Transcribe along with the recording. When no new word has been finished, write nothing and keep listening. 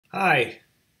Hi,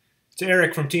 it's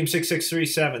Eric from Team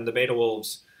 6637, the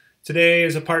BetaWolves. Today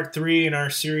is a part 3 in our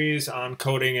series on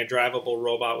coding a drivable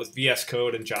robot with VS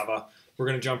Code and Java. We're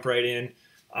going to jump right in.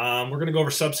 We're going to go over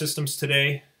subsystems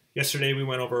today. Yesterday we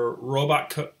went over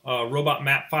robot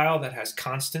map file that has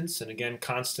constants, and again,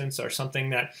 constants are something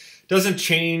that doesn't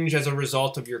change as a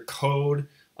result of your code.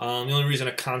 The only reason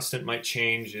a constant might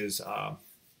change is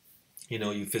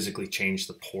you physically change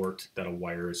the port that a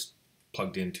wire is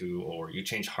plugged into, or you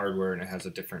change hardware and it has a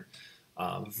different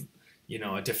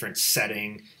a different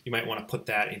setting. You might want to put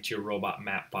that into your robot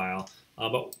map file,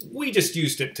 but we just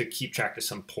used it to keep track of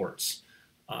some ports.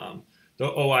 The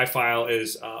OI file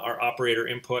is our operator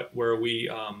input, where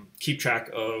we keep track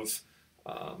of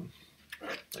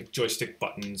like joystick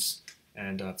buttons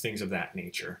and things of that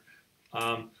nature.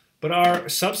 But our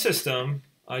subsystem,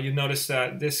 you notice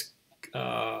that this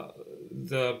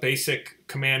the basic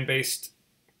command-based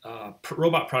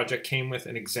robot project came with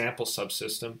an example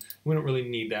subsystem. We don't really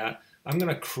need that. I'm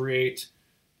going to create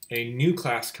a new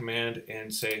class command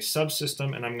and say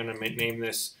subsystem, and I'm going to name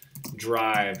this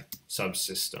drive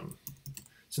subsystem.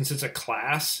 Since it's a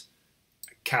class,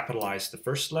 I capitalize the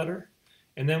first letter,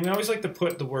 and then we always like to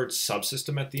put the word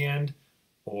subsystem at the end,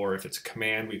 or if it's a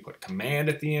command, we put command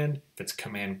at the end. If it's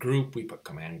command group, we put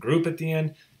command group at the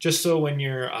end, just so when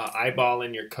you're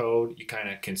eyeballing your code, you kind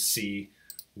of can see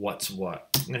what's what.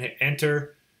 I'm going to hit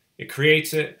enter, it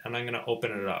creates it, and I'm going to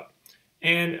open it up.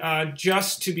 And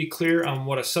just to be clear on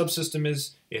what a subsystem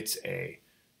is, it's a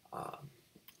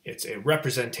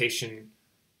representation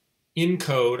in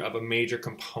code of a major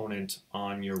component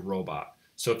on your robot.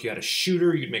 So if you had a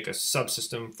shooter, you'd make a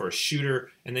subsystem for a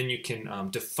shooter, and then you can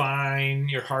define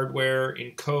your hardware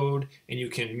in code, and you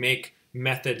can make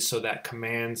methods so that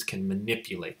commands can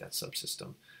manipulate that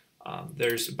subsystem.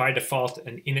 There's by default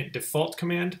an init default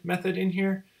command method in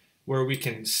here where we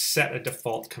can set a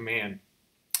default command,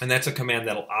 and that's a command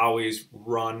that'll always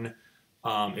run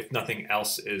if nothing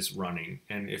else is running.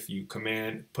 And if you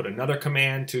put another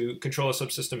command to control a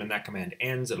subsystem and that command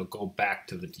ends, it'll go back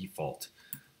to the default.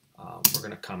 We're going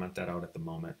to comment that out at the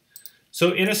moment.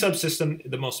 So in a subsystem,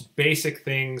 the most basic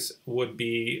things would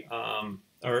be,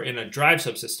 or in a drive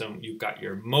subsystem, you've got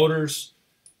your motors.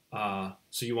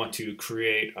 So you want to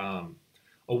create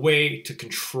a way to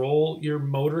control your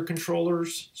motor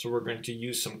controllers. So we're going to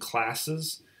use some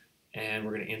classes, and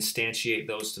we're going to instantiate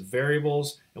those to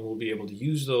variables, and we'll be able to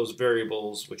use those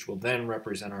variables, which will then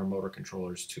represent our motor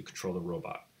controllers, to control the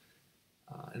robot.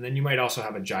 And then you might also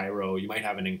have a gyro, you might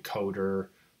have an encoder,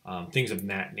 things of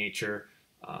that nature.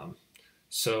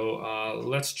 So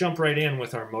let's jump right in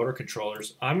with our motor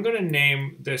controllers. I'm going to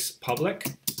name this public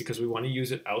because we want to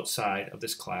use it outside of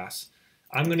this class.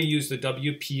 I'm going to use the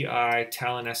WPI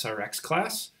Talon SRX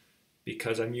class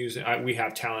because we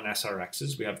have Talon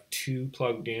SRXs. We have 2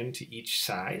 plugged in to each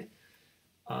side.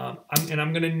 And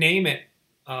I'm going to name it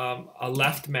a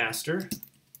left master.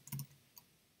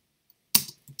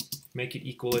 Make it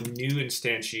equal a new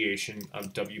instantiation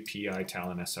of WPI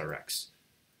Talon SRX.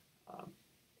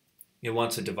 It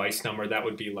wants a device number. That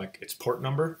would be like its port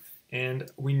number. And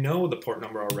we know the port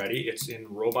number already. It's in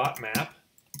robot map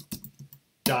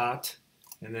dot,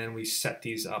 and then we set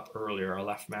these up earlier. Our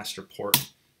left master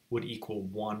port would equal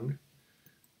 1.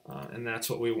 And that's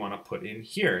what we want to put in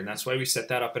here. And that's why we set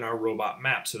that up in our robot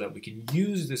map, so that we can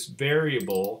use this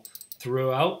variable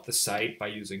throughout the site by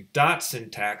using dot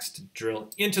syntax to drill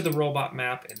into the robot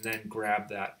map and then grab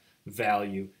that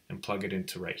value and plug it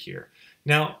into right here.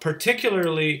 Now,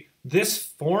 particularly this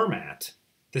format,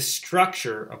 this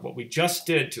structure of what we just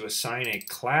did to assign a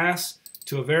class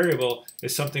to a variable,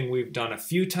 is something we've done a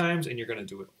few times, and you're going to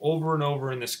do it over and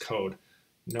over in this code.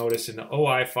 Notice in the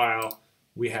OI file,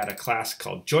 we had a class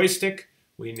called joystick.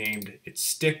 We named it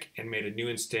stick and made a new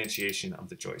instantiation of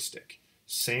the joystick.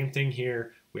 Same thing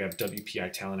here. We have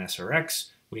WPI Talon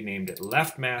SRX. We named it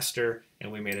left master,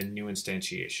 and we made a new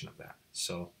instantiation of that.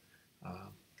 So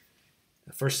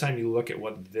the first time you look at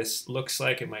what this looks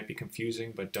like, it might be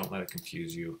confusing, but don't let it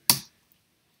confuse you.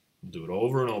 We'll do it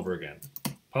over and over again.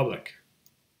 Public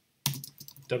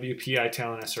WPI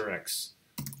Talon SRX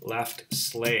left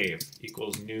slave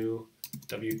equals new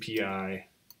WPI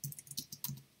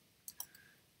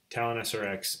Talon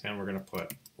SRX, and we're going to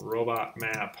put robot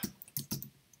map.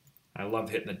 I love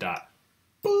hitting the dot.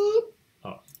 Boop.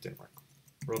 Oh, didn't work.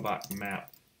 Robot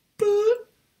map. Boop.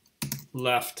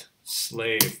 Left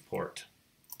slave port.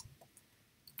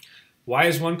 Why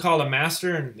is one called a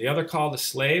master and the other called a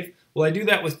slave? Well, I do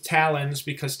that with talons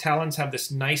because talons have this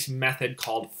nice method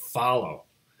called follow.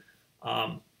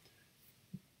 I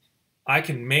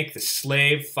can make the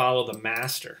slave follow the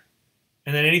master.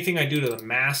 And then anything I do to the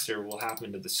master will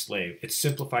happen to the slave. It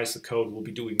simplifies the code. We'll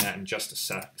be doing that in just a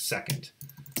second.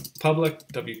 Public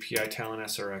WPI talent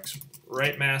SRX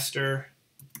write master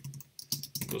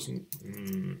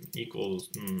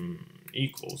equals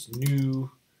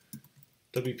new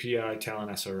WPI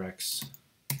talent SRX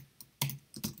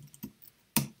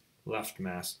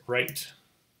right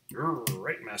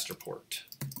master port.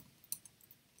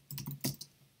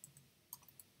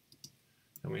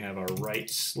 And we have our write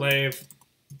slave.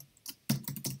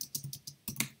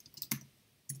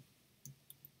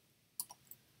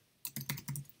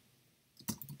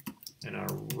 And our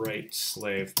write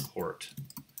slave port.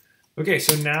 Okay,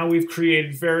 so now we've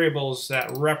created variables that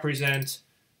represent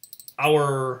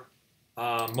our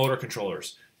motor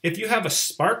controllers. If you have a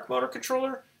Spark motor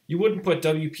controller, you wouldn't put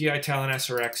WPI talent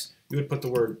SRX, you would put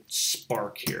the word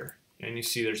Spark here. And you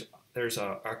see there's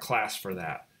a class for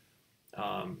that.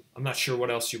 I'm not sure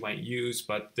what else you might use,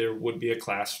 but there would be a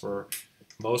class for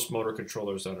most motor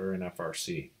controllers that are in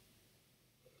FRC.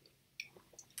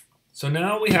 So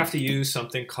now we have to use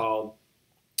something called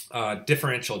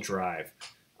differential drive.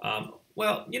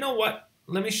 Well, you know what?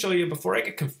 Let me show you, before I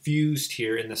get confused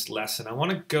here in this lesson, I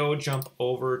want to jump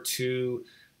over to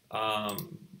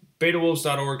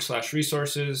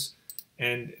betawolves.org/resources,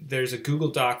 and there's a Google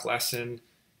Doc lesson,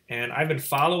 and I've been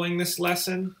following this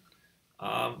lesson.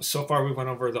 So far we went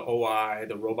over the OI,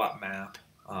 the robot map.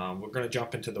 We're going to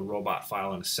jump into the robot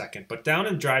file in a second, but down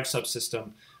in Drive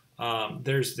Subsystem,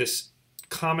 there's this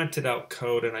commented out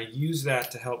code, and I use that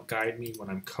to help guide me when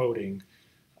I'm coding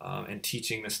and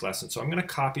teaching this lesson. So I'm going to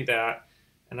copy that,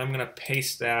 and I'm going to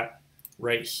paste that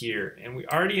right here. And we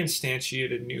already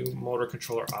instantiated a new motor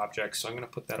controller object, so I'm going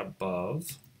to put that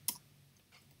above.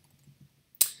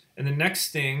 And the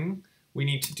next thing we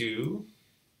need to do,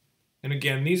 and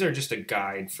again, these are just a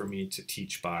guide for me to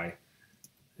teach by.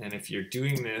 And if you're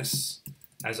doing this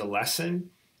as a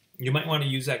lesson, you might want to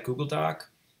use that Google Doc.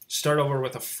 Start over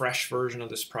with a fresh version of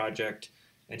this project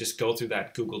and just go through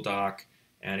that Google Doc.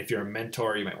 And if you're a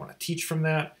mentor, you might want to teach from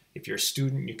that. If you're a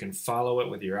student, you can follow it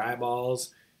with your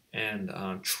eyeballs and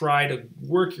try to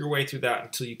work your way through that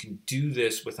until you can do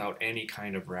this without any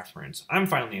kind of reference. I'm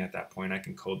finally at that point. I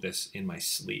can code this in my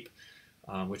sleep,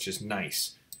 which is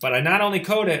nice. But I not only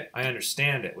code it, I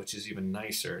understand it, which is even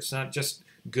nicer. It's not just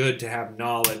good to have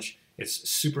knowledge. It's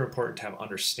super important to have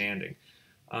understanding.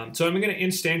 So I'm going to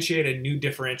instantiate a new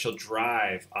differential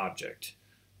drive object.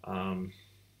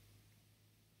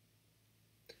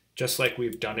 Just like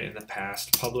we've done it in the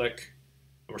past. Public,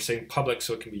 we're saying public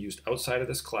so it can be used outside of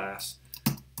this class.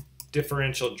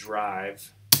 Differential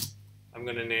drive, I'm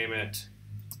going to name it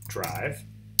drive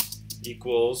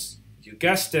equals, you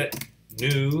guessed it,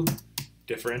 new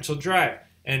differential drive.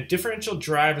 And differential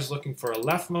drive is looking for a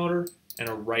left motor and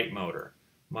a right motor.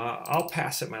 I'll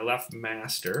pass it my left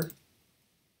master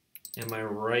and my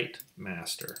right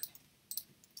master.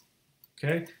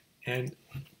 Okay, and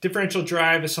differential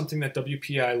drive is something that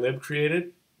WPI lib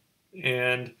created,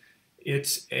 and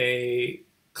it's a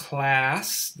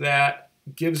class that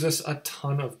gives us a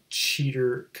ton of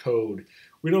cheater code.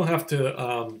 We don't have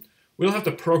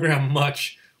to program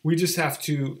much. We just have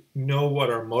to know what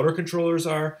our motor controllers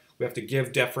are. We have to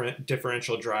give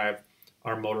differential drive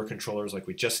our motor controllers like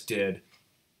we just did.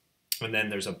 And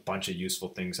then there's a bunch of useful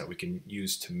things that we can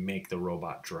use to make the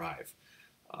robot drive.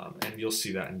 And you'll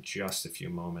see that in just a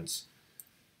few moments.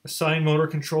 Assign motor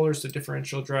controllers to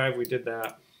differential drive, we did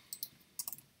that.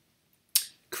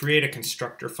 Create a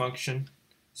constructor function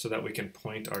so that we can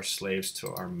point our slaves to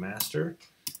our master.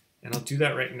 And I'll do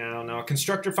that right now. Now a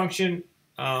constructor function,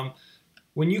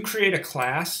 when you create a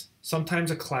class, sometimes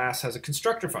a class has a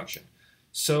constructor function.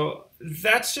 So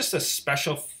that's just a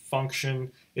special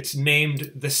function. It's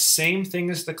named the same thing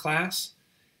as the class,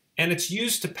 and it's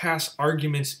used to pass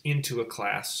arguments into a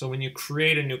class. So when you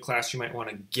create a new class, you might want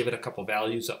to give it a couple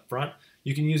values up front.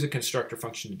 You can use a constructor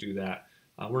function to do that.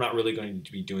 We're not really going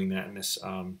to be doing that in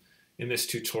this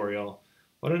tutorial.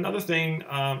 But another thing,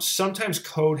 sometimes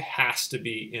code has to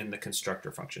be in the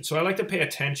constructor function. So I like to pay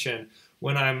attention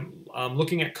when I'm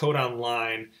looking at code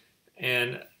online,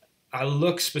 and I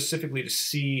look specifically to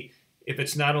see if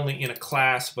it's not only in a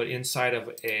class, but inside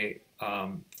of a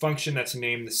function that's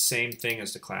named the same thing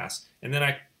as the class. And then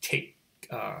I take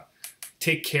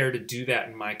care to do that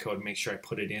in my code, make sure I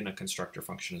put it in a constructor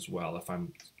function as well if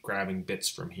I'm grabbing bits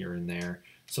from here and there.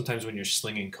 Sometimes when you're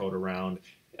slinging code around,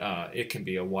 it can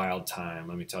be a wild time,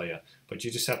 let me tell you. But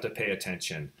you just have to pay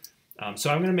attention.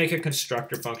 So I'm going to make a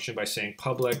constructor function by saying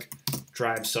public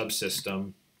drive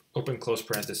subsystem, open close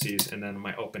parentheses, and then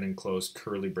my open and close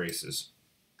curly braces.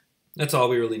 That's all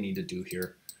we really need to do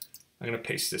here. I'm going to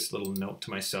paste this little note to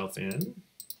myself in.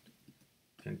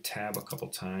 and tab a couple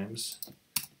times.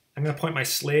 I'm going to point my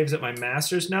slaves at my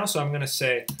masters now, so I'm going to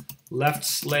say left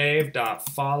slave dot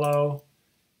follow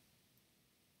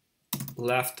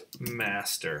left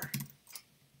master.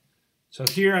 So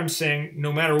here I'm saying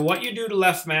no matter what you do to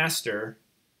left master,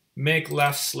 make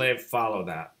left slave follow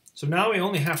that. So now we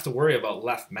only have to worry about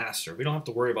left master. We don't have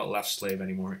to worry about left slave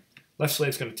anymore. Left slave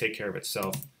is going to take care of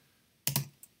itself.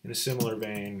 In a similar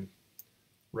vein,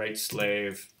 right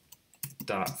slave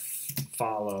dot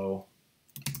follow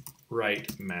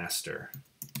right master.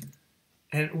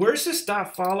 And where's this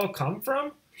dot follow come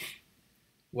from?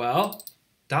 Well,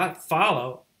 dot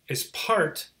follow is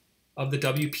part of the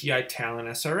WPI Talon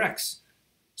SRX.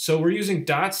 So we're using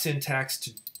dot syntax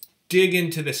to dig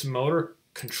into this motor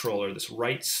controller, this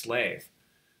right slave.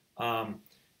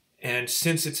 And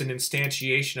since it's an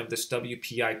instantiation of this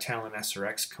WPI Talon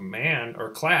SRX command or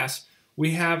class,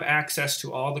 we have access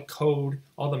to all the code,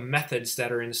 all the methods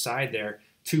that are inside there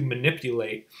to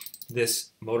manipulate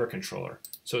this motor controller.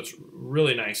 So it's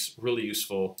really nice, really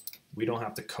useful. We don't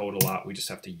have to code a lot, we just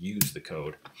have to use the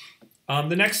code.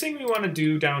 The next thing we want to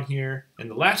do down here, and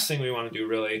the last thing we want to do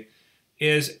really,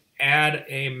 is add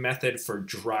a method for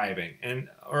driving,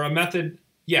 or a method,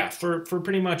 yeah, for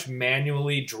pretty much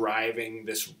manually driving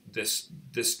this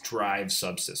drive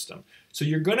subsystem. So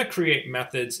you're going to create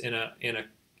methods in a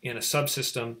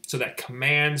subsystem so that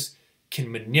commands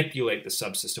can manipulate the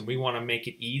subsystem. We want to make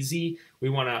it easy. We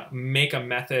want to make a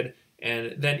method,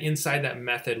 and then inside that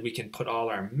method we can put all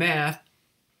our math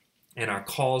and our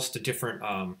calls to different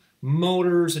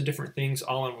motors and different things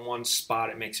all in one spot.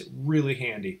 It makes it really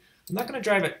handy. I'm not going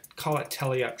to call it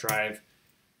teleup drive.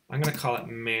 I'm going to call it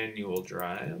manual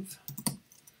drive.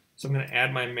 So I'm going to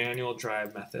add my manual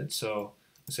drive method. So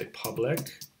I say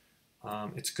public.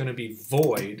 It's going to be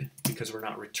void because we're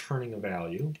not returning a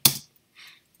value.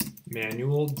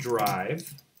 Manual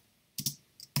drive.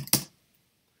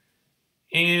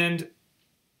 And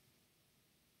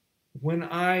when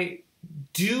I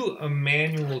do a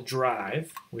manual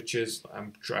drive, which is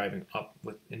I'm driving up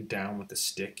and down with the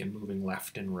stick and moving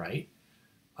left and right,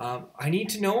 I need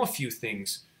to know a few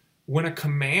things. When a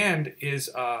command is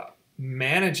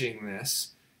managing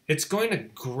this, it's going to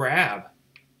grab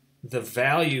the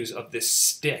values of this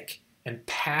stick and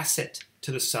pass it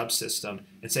to the subsystem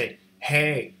and say,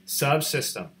 hey,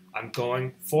 subsystem, I'm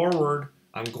going forward,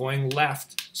 I'm going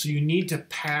left, so you need to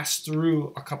pass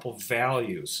through a couple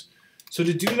values. So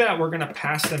to do that, we're going to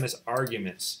pass them as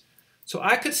arguments. So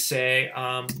I could say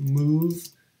move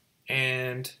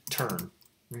and turn,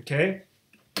 okay?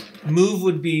 Move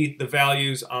would be the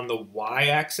values on the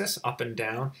y-axis, up and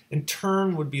down, and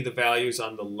turn would be the values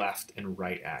on the left and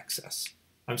right axis.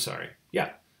 I'm sorry,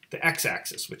 yeah, the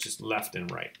x-axis, which is left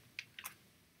and right.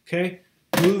 Okay,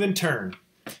 move and turn.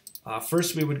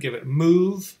 First we would give it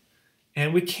move,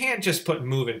 and we can't just put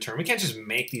move and turn. We can't just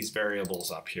make these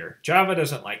variables up here. Java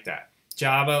doesn't like that.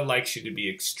 Java likes you to be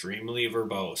extremely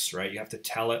verbose, right? You have to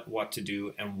tell it what to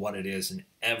do and what it is in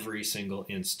every single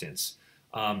instance.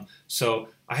 So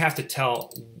I have to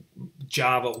tell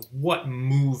Java what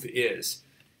move is.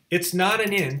 It's not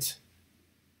an int.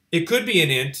 It could be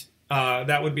an int.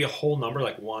 That would be a whole number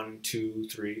like 1, 2,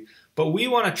 3. But we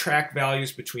want to track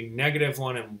values between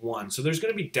 -1 and 1. So there's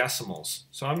going to be decimals.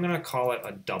 So I'm going to call it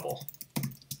a double.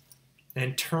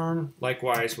 And turn,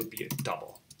 likewise, would be a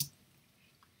double.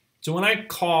 So when I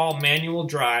call manual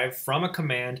drive from a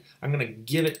command, I'm going to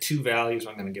give it two values.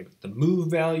 I'm going to give it the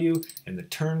move value and the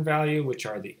turn value, which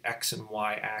are the x and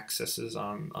y axes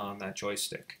on that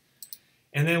joystick.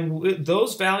 And then with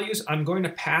those values, I'm going to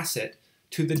pass it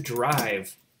to the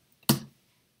drive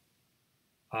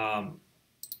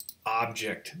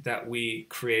object that we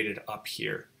created up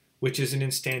here, which is an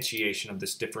instantiation of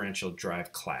this differential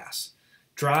drive class.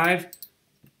 Drive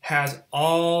has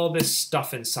all this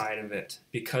stuff inside of it.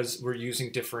 Because we're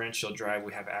using differential drive,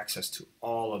 we have access to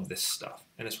all of this stuff,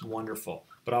 and it's wonderful.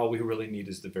 But all we really need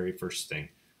is the very first thing,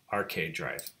 arcade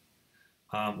drive.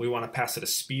 We want to pass it a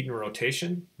speed and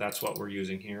rotation. That's what we're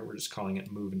using here. We're just calling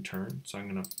it move and turn. So I'm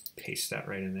going to paste that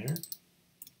right in there.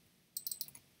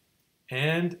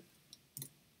 And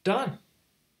done.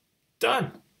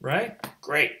 Done, right?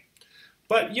 Great.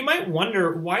 But you might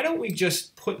wonder, why don't we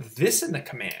just put this in the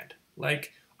command?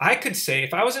 Like, I could say,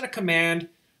 if I was in a command,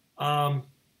 I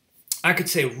could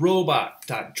say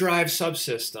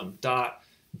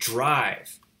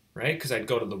robot.driveSubsystem.drive, right? Because I'd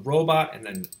go to the robot and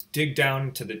then dig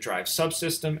down to the drive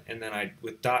subsystem, and then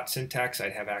with dot syntax,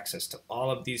 I'd have access to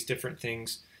all of these different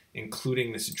things,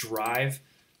 including this drive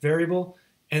variable.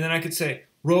 And then I could say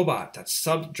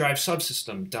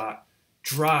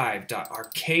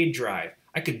robot.driveSubsystem.drive.arcade drive.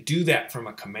 I could do that from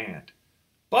a command.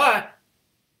 But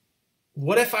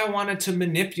What if I wanted to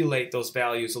manipulate those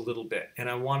values a little bit and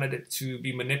I wanted it to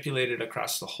be manipulated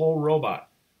across the whole robot?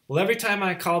 Well, every time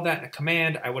I called that in a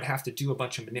command, I would have to do a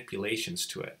bunch of manipulations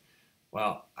to it.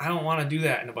 Well, I don't want to do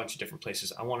that in a bunch of different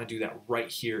places. I want to do that right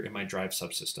here in my drive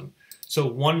subsystem. So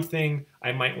one thing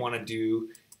I might want to do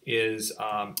is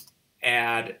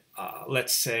add,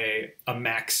 let's say, a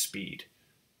max speed.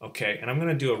 Okay, and I'm going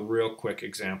to do a real quick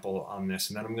example on this,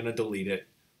 and then I'm going to delete it.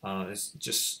 It's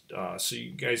just so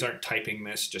you guys aren't typing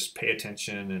this, just pay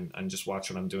attention and just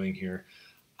watch what I'm doing here.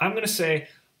 I'm going to say,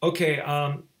 okay,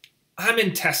 I'm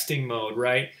in testing mode,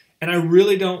 right? And I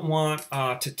really don't want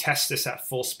to test this at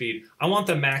full speed. I want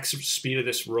the max speed of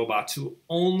this robot to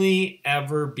only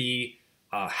ever be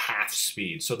half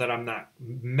speed so that I'm not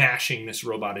mashing this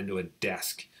robot into a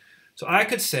desk. So I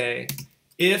could say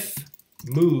if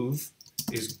move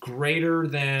is greater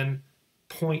than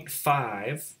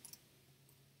 0.5,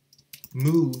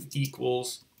 move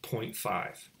equals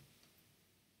 0.5.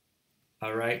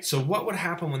 All right, so what would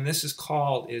happen when this is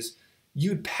called is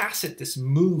you'd pass it this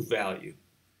move value,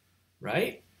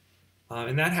 right?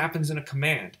 And that happens in a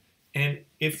command. And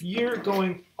if you're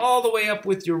going all the way up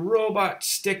with your robot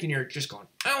stick and you're just going,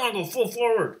 I want to go full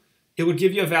forward, it would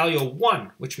give you a value of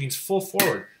 1, which means full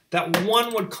forward. That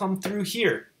 1 would come through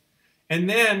here. And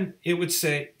then it would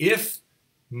say if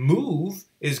move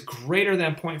is greater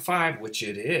than 0.5, which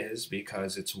it is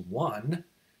because it's 1,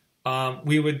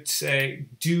 we would say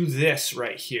do this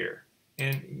right here.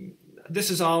 And this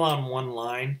is all on one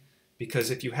line because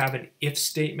if you have an if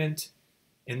statement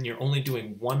and you're only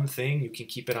doing one thing, you can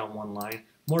keep it on one line.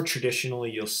 More traditionally,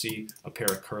 you'll see a pair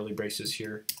of curly braces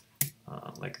here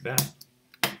like that,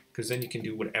 because then you can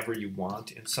do whatever you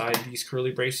want inside these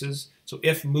curly braces. So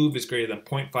if move is greater than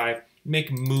 0.5,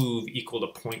 make move equal to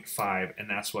 0.5, and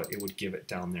that's what it would give it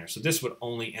down there. So this would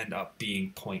only end up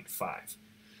being 0.5.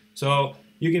 So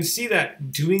you can see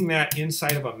that doing that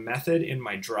inside of a method in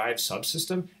my drive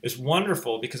subsystem is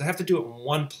wonderful because I have to do it in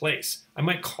one place. I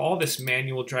might call this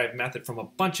manual drive method from a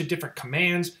bunch of different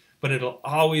commands, but it'll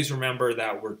always remember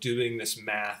that we're doing this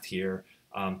math here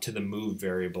to the move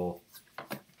variable.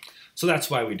 So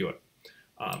that's why we do it.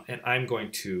 And I'm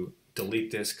going to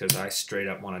delete this because I straight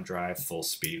up want to drive full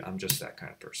speed. I'm just that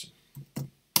kind of person.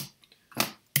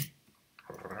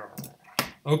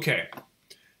 Okay,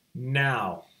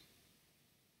 now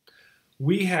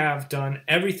we have done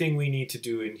everything we need to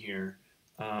do in here.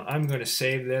 I'm going to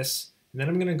save this, and then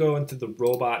I'm going to go into the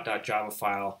robot.java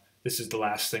file. This is the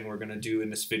last thing we're going to do in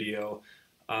this video.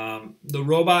 The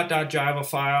robot.java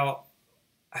file,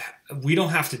 we don't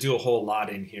have to do a whole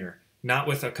lot in here, not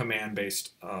with a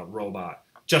command-based robot.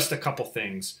 Just a couple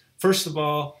things. First of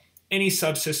all, any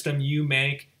subsystem you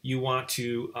make, you want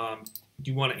to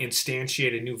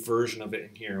instantiate a new version of it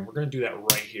in here, and we're going to do that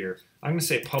right here. I'm going to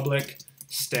say public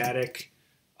static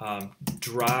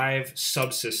drive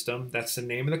subsystem. That's the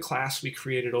name of the class we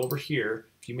created over here.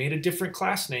 If you made a different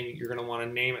class name, you're going to want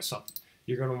to name it something.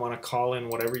 You're going to want to call in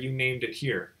whatever you named it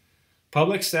here.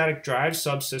 Public static drive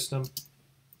subsystem.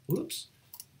 Whoops.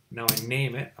 Now I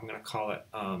name it. I'm going to call it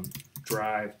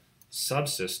drive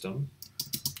subsystem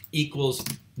equals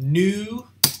new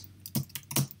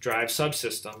drive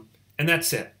subsystem, and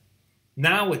that's it.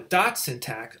 Now with dot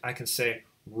syntax, I can say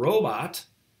robot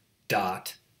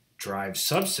dot drive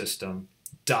subsystem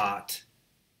dot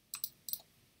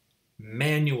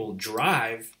manual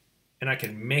drive, and I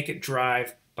can make it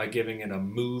drive by giving it a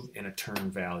move and a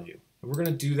turn value. And we're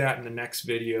going to do that in the next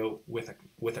video with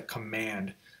a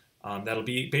command. That'll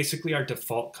be basically our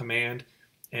default command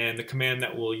and the command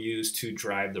that we'll use to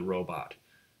drive the robot.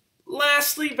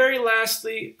 Lastly, very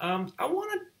lastly, I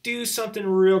want to do something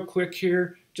real quick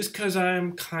here just because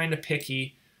I'm kind of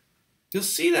picky. You'll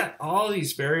see that all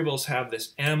these variables have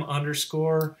this m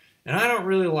underscore, and I don't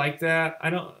really like that.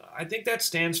 I think that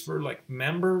stands for like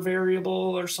member variable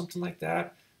or something like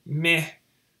that. Meh.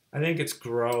 I think it's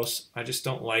gross. I just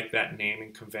don't like that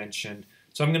naming convention.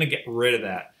 So I'm going to get rid of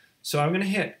that. So I'm going to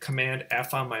hit Command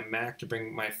F on my Mac to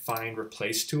bring my Find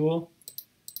Replace tool.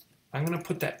 I'm going to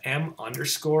put that m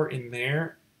underscore in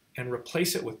there and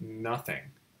replace it with nothing.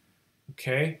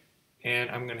 Okay? And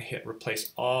I'm going to hit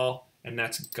Replace All, and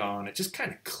that's gone. It just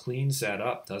kind of cleans that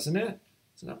up, doesn't it?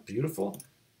 Isn't that beautiful?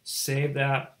 Save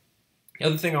that. The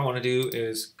other thing I want to do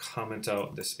is comment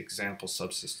out this example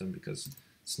subsystem because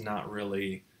it's not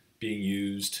really being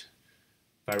used.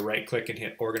 If I right-click and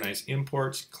hit Organize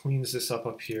Imports, cleans this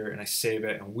up here, and I save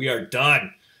it, and we are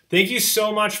done. Thank you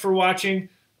so much for watching.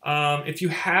 If you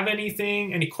have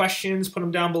any questions, put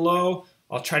them down below.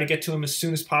 I'll try to get to them as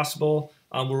soon as possible.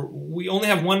 We only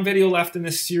have one video left in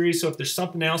this series, so if there's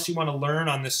something else you want to learn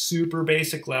on this super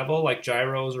basic level, like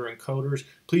gyros or encoders,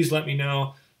 please let me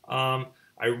know. I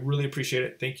really appreciate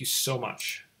it. Thank you so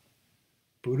much.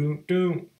 Boom, doom.